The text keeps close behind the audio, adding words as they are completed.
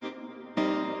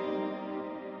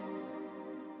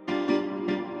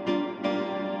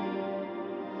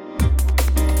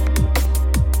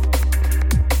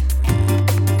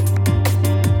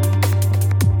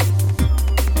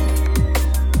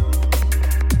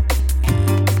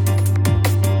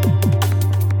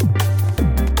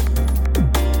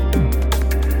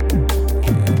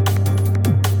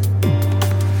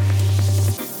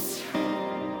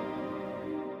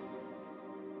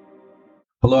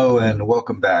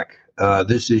welcome back.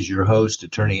 This is your host,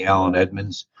 Attorney Alan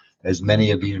Edmonds. As many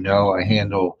of you know, I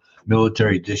handle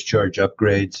military discharge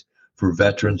upgrades for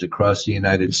veterans across the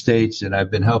United States, and I've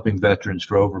been helping veterans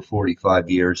for over 45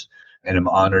 years, and I'm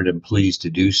honored and pleased to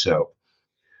do so.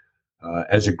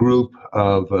 As a group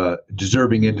of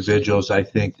deserving individuals, I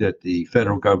think that the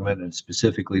federal government and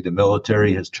specifically the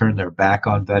military has turned their back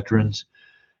on veterans,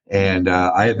 and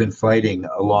I have been fighting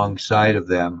alongside of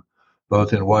them,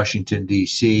 both in Washington,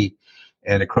 D.C.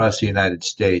 and across the United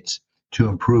States, to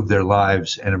improve their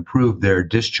lives and improve their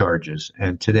discharges.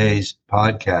 And today's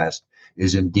podcast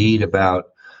is indeed about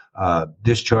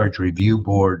discharge review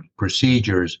board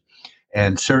procedures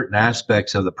and certain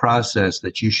aspects of the process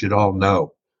that you should all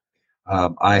know.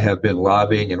 I have been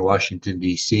lobbying in Washington,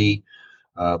 D.C.,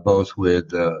 both with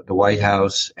the White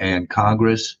House and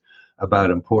Congress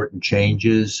about important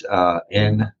changes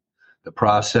in the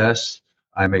process.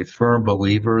 I'm a firm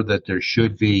believer that there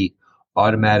should be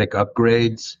automatic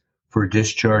upgrades for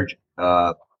discharge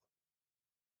upgrades.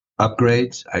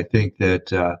 I think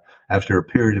that after a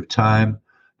period of time,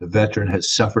 the veteran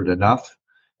has suffered enough,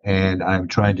 and I'm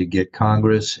trying to get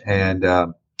Congress and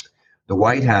the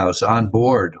White House on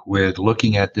board with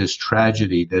looking at this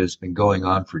tragedy that has been going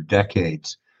on for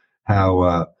decades,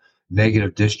 how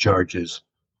negative discharges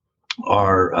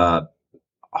are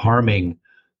harming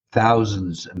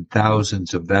thousands and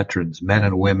thousands of veterans, men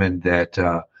and women that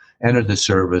entered the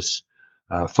service,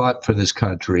 fought for this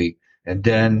country, and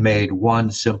then made one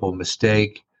simple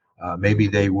mistake. Maybe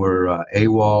they were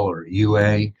AWOL or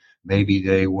UA. Maybe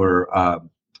they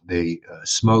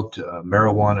smoked a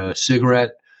marijuana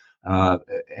cigarette.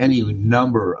 Any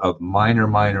number of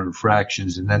minor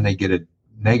infractions, and then they get a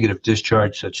negative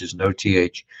discharge such as no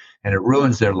TH, and it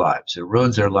ruins their lives. It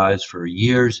ruins their lives for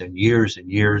years and years and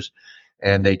years,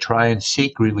 and they try and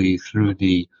seek relief through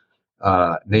the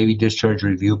Navy Discharge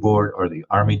Review Board or the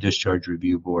Army Discharge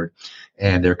Review Board,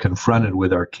 and they're confronted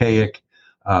with archaic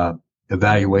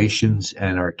evaluations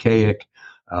and archaic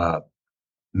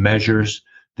measures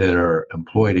that are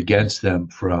employed against them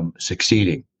from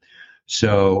succeeding.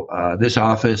 So this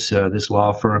office, this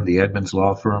law firm, the Edmonds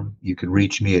Law Firm, you can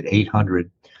reach me at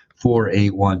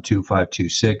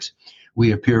 800-481-2526.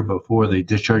 We appear before the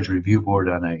Discharge Review Board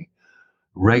on a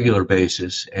regular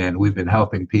basis, and we've been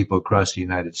helping people across the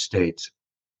United States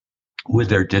with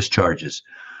their discharges.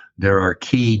 There are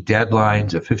key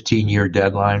deadlines, a 15-year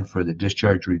deadline for the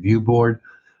Discharge Review Board.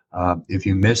 If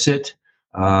you miss it,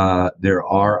 there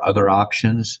are other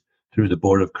options through the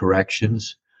Board of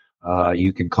Corrections.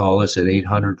 You can call us at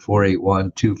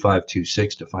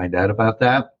 800-481-2526 to find out about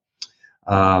that.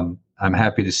 I'm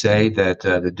happy to say that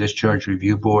the Discharge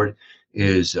Review Board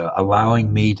is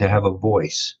allowing me to have a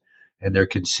voice, and they're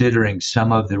considering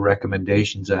some of the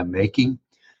recommendations I'm making.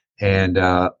 And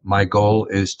my goal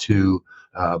is to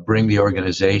bring the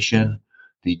organization,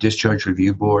 the Discharge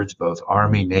Review Boards, both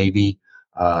Army, Navy,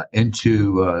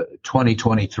 into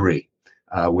 2023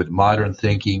 with modern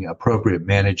thinking, appropriate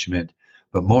management,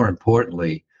 but more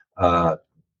importantly, a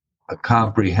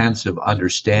comprehensive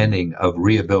understanding of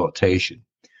rehabilitation.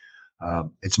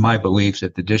 It's my belief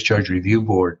that the Discharge Review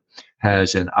Board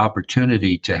has an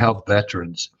opportunity to help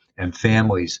veterans and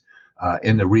families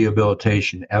in the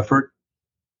rehabilitation effort.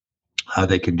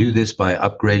 They can do this by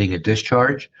upgrading a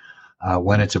discharge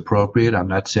when it's appropriate. I'm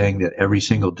not saying that every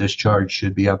single discharge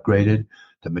should be upgraded.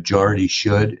 The majority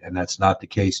should, and that's not the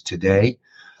case today.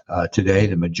 Today,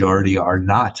 the majority are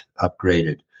not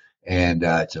upgraded, and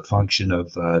it's a function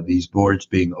of these boards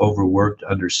being overworked,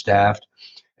 understaffed,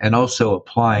 and also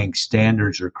applying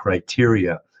standards or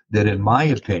criteria that, in my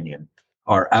opinion,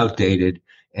 are outdated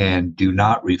and do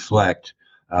not reflect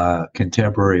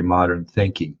contemporary modern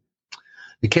thinking.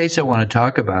 The case I want to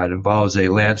talk about involves a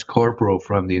Lance Corporal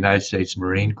from the United States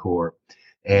Marine Corps,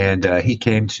 and he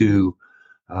came to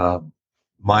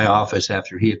my office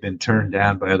after he had been turned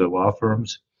down by other law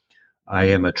firms. I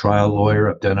am a trial lawyer.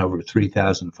 I've done over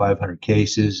 3,500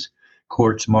 cases,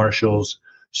 courts martials,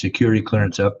 security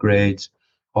clearance upgrades,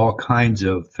 all kinds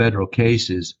of federal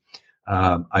cases.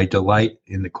 I delight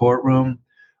in the courtroom.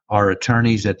 Our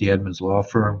attorneys at the Edmonds Law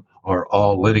Firm are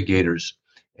all litigators,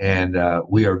 and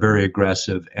we are very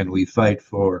aggressive, and we fight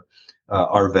for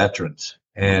our veterans.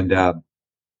 And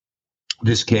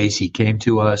this case, he came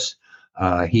to us.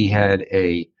 He had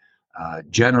a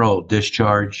general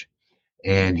discharge,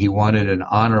 and he wanted an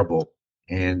honorable.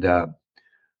 And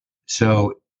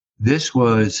so this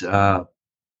was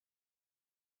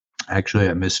actually,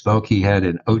 I misspoke. He had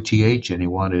an OTH, and he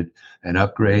wanted an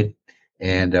upgrade.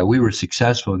 And we were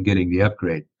successful in getting the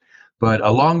upgrade. But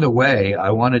along the way, I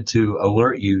wanted to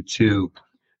alert you to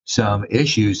some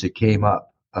issues that came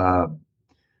up.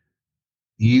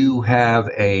 you have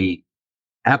a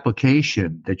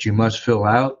application that you must fill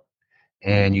out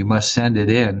and you must send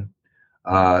it in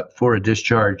for a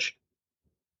discharge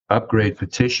upgrade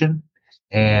petition.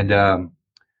 And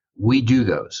we do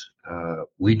those.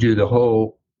 We do the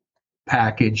whole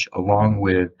package along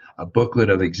with a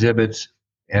booklet of exhibits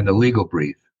and a legal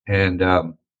brief.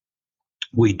 And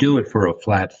we do it for a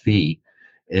flat fee.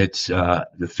 It's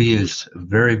the fee is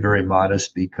very, very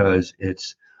modest because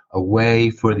it's a way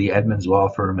for the Edmonds law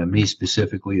firm and me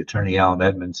specifically, Attorney Alan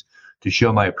Edmonds, to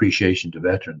show my appreciation to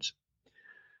veterans.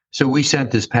 So we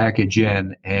sent this package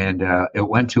in, and it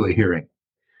went to a hearing.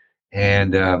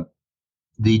 And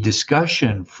the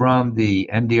discussion from the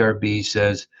NDRB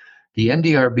says the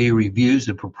NDRB reviews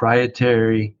the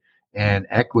proprietary and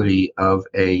equity of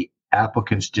a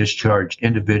applicant's discharge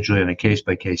individually on a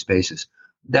case-by-case basis.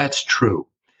 That's true.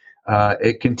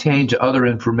 It contains other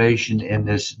information in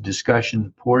this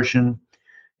discussion portion.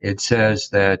 It says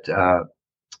that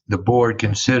the board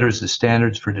considers the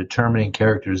standards for determining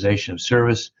characterization of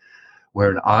service,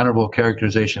 where an honorable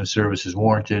characterization of service is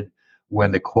warranted,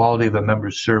 when the quality of a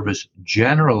member's service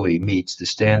generally meets the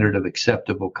standard of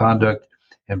acceptable conduct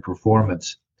and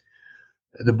performance.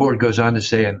 The board goes on to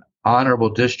say an honorable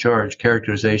discharge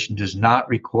characterization does not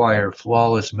require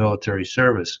flawless military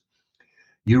service.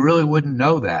 You really wouldn't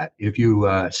know that if you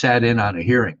sat in on a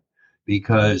hearing,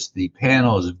 because the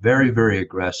panel is very, very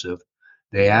aggressive.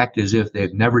 They act as if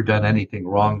they've never done anything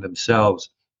wrong themselves.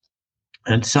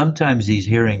 And sometimes these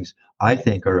hearings, I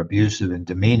think, are abusive and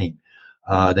demeaning.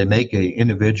 They make an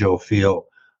individual feel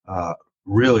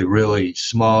really, really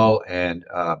small, and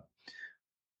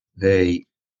they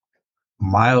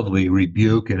mildly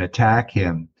rebuke and attack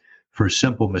him for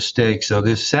simple mistakes. So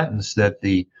this sentence that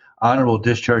the honorable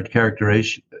discharge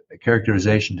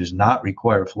characterization does not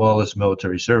require flawless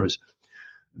military service,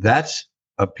 that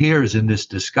appears in this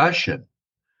discussion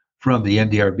from the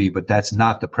NDRB, but that's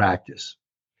not the practice.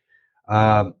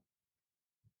 Then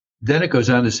it goes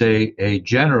on to say a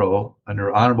general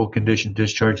under honorable condition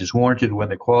discharge is warranted when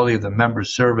the quality of the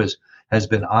member's service has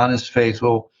been honest,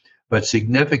 faithful, but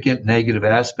significant negative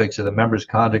aspects of the member's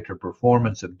conduct or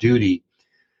performance of duty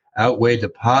outweigh the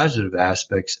positive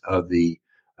aspects of the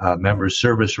member's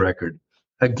service record.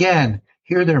 Again,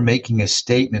 here they're making a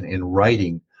statement in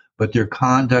writing, but their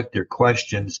conduct, their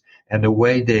questions, and the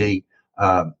way they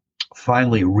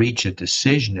finally reach a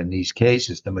decision in these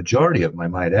cases, the majority of them, I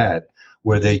might add,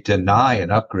 where they deny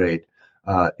an upgrade,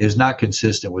 is not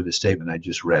consistent with the statement I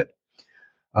just read.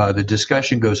 The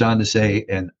discussion goes on to say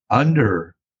an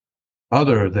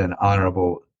other than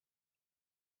honorable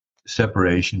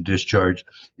separation discharge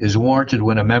is warranted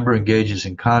when a member engages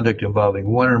in conduct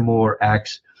involving one or more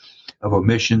acts of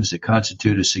omissions that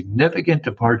constitute a significant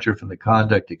departure from the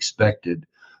conduct expected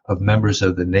of members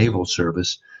of the naval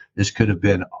service. This could have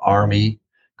been Army,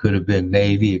 could have been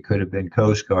Navy, it could have been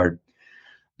Coast Guard.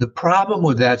 The problem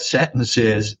with that sentence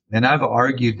is, and I've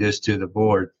argued this to the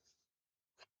board,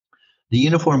 the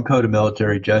Uniform Code of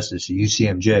Military Justice, the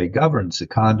UCMJ, governs the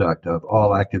conduct of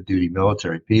all active duty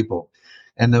military people.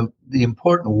 And the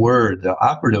important word, the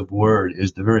operative word,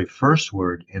 is the very first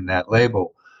word in that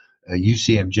label.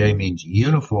 UCMJ means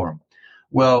uniform.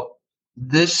 Well,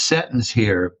 this sentence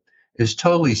here is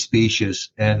totally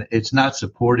specious, and it's not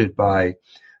supported by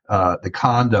the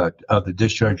conduct of the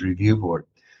Discharge Review Board.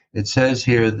 It says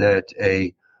here that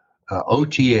a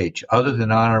OTH, other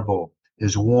than honorable,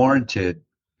 is warranted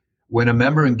when a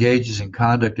member engages in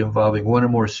conduct involving one or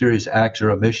more serious acts or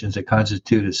omissions that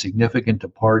constitute a significant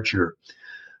departure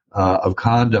of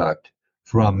conduct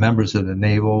from members of the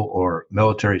naval or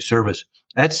military service.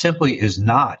 That simply is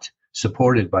not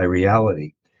supported by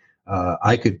reality.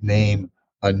 I could name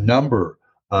a number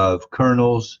of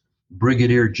colonels,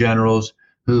 brigadier generals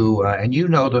who, and you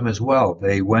know them as well,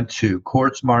 they went to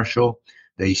courts martial,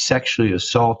 they sexually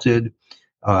assaulted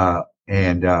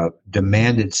and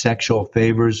demanded sexual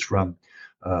favors from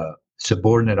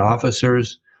subordinate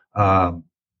officers. The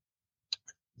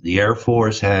Air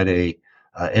Force had a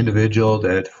individual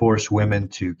that forced women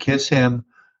to kiss him.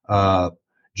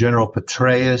 General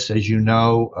Petraeus, as you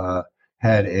know,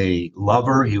 had a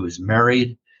lover. He was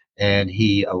married, and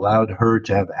he allowed her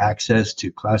to have access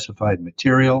to classified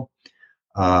material.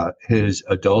 His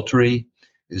adultery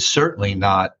is certainly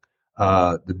not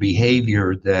the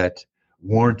behavior that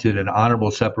warranted an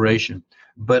honorable separation.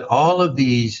 But all of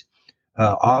these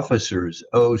officers,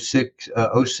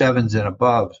 07s and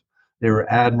above, they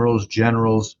were admirals,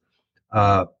 generals,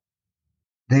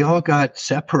 they all got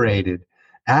separated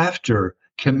after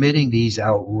committing these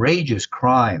outrageous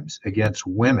crimes against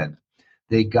women.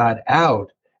 They got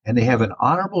out and they have an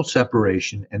honorable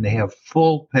separation, and they have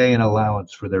full pay and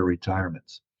allowance for their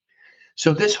retirements.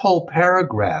 So this whole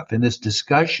paragraph in this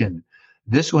discussion,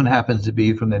 this one happens to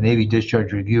be from the Navy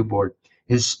Discharge Review Board,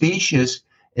 is specious,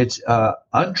 it's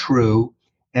untrue,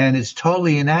 and it's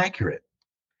totally inaccurate.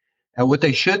 And what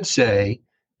they should say,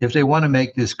 if they want to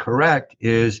make this correct,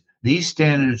 is these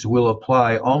standards will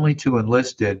apply only to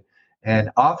enlisted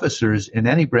and officers in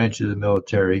any branch of the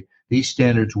military. These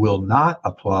standards will not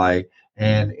apply,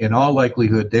 and in all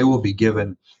likelihood, they will be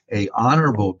given a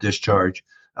honorable discharge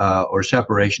or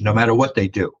separation, no matter what they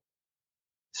do.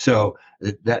 So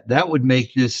that would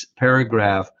make this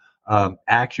paragraph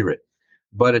accurate.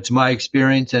 But it's my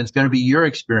experience, and it's going to be your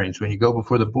experience when you go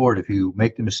before the board. If you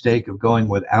make the mistake of going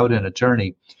without an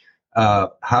attorney,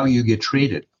 how you get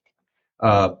treated.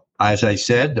 As I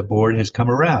said, the board has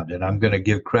come around, and I'm going to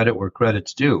give credit where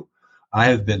credit's due. I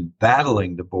have been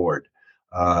battling the board,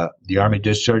 the Army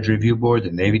Discharge Review Board,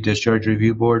 the Navy Discharge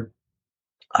Review Board.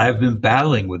 I've been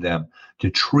battling with them to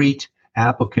treat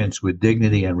applicants with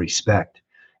dignity and respect,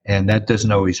 and that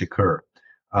doesn't always occur.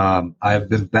 I've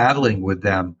been battling with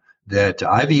them that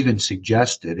I've even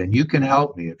suggested, and you can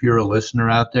help me if you're a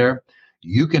listener out there,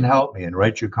 you can help me and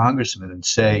write your congressman and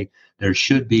say there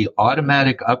should be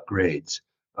automatic upgrades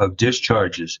of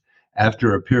discharges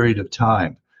after a period of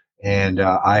time. And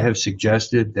I have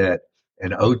suggested that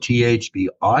an OTH be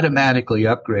automatically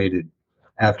upgraded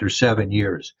after 7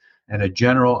 years, and a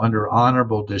general under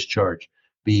honorable discharge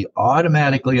be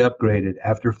automatically upgraded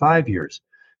after 5 years,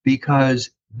 because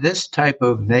this type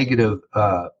of negative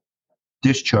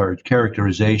discharge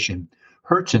characterization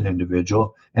hurts an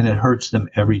individual, and it hurts them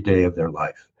every day of their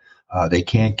life. They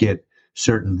can't get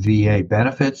certain VA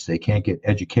benefits. They can't get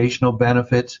educational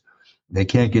benefits. They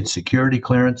can't get security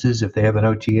clearances if they have an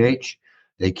OTH.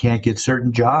 They can't get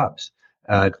certain jobs.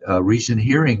 At a recent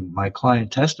hearing, my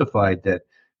client testified that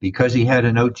because he had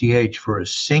an OTH for a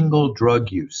single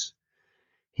drug use,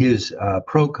 his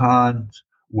pro-cons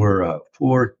were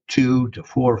 4.2 to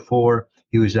 4.4.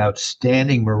 He was an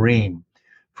outstanding Marine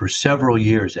for several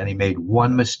years, and he made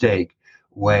one mistake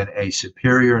when a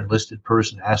superior enlisted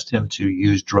person asked him to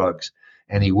use drugs,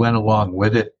 and he went along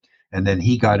with it, and then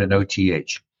he got an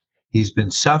OTH. He's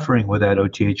been suffering with that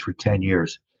OTH for 10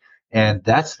 years, and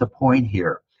that's the point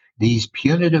here. These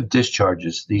punitive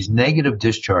discharges, these negative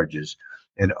discharges,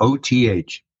 an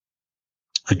OTH,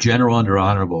 a general under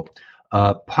honorable,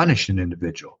 punish an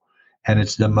individual, and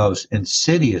it's the most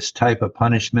insidious type of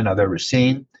punishment I've ever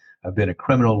seen. I've been a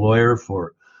criminal lawyer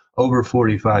for over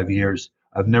 45 years.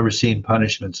 I've never seen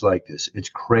punishments like this. It's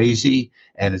crazy,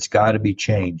 and it's got to be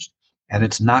changed. And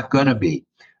it's not going to be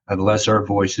unless our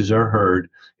voices are heard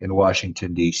in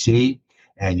Washington, D.C.,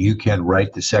 and you can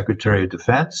write the Secretary of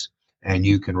Defense, and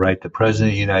you can write the President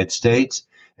of the United States,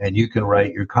 and you can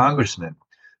write your congressman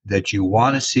that you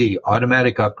want to see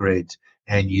automatic upgrades,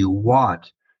 and you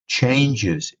want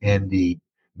changes in the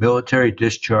military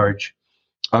discharge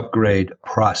upgrade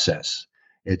process.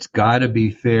 It's got to be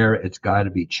fair. It's got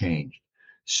to be changed.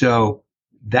 So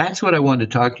that's what I wanted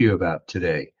to talk to you about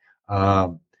today.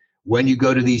 When you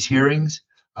go to these hearings,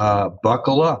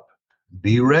 buckle up,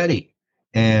 be ready,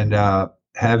 and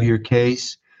have your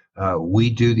case. We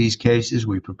do these cases.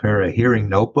 We prepare a hearing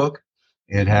notebook.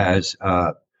 It has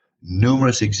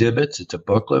numerous exhibits. It's a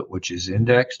booklet which is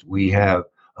indexed. We have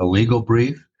a legal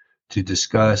brief to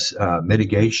discuss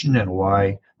mitigation and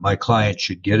why my client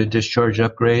should get a discharge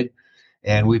upgrade.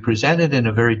 And we present it in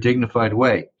a very dignified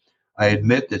way. I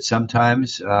admit that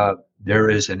sometimes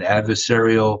there is an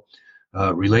adversarial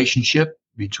relationship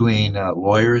between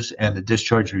lawyers and the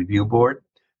Discharge Review Board.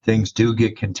 Things do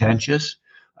get contentious,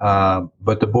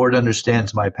 but the board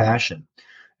understands my passion,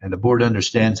 and the board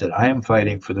understands that I am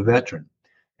fighting for the veteran.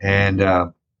 And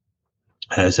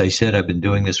as I said, I've been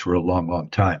doing this for a long,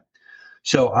 long time.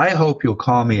 So I hope you'll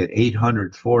call me at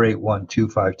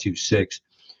 800-481-2526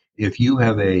 if you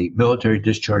have a military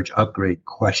discharge upgrade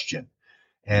question.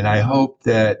 And I hope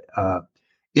that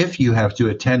if you have to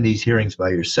attend these hearings by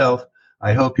yourself,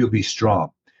 I hope you'll be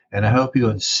strong. And I hope you'll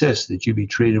insist that you be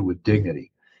treated with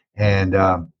dignity. And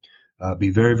be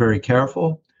very, very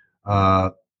careful.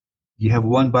 You have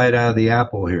one bite out of the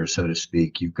apple here, so to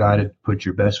speak. You've got to put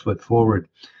your best foot forward.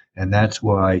 And that's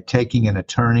why taking an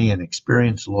attorney, an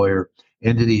experienced lawyer,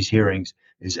 into these hearings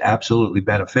is absolutely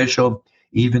beneficial.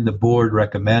 Even the board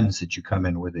recommends that you come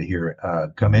into the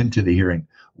hearing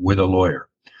with a lawyer.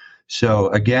 So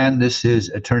again, this is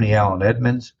Attorney Alan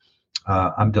Edmonds.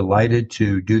 I'm delighted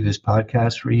to do this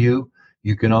podcast for you.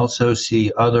 You can also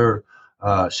see other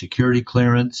security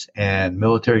clearance and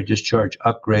military discharge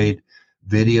upgrade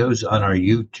videos on our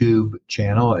YouTube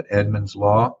channel at Edmonds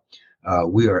Law.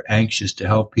 We are anxious to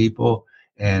help people,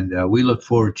 and we look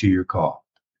forward to your call.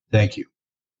 Thank you.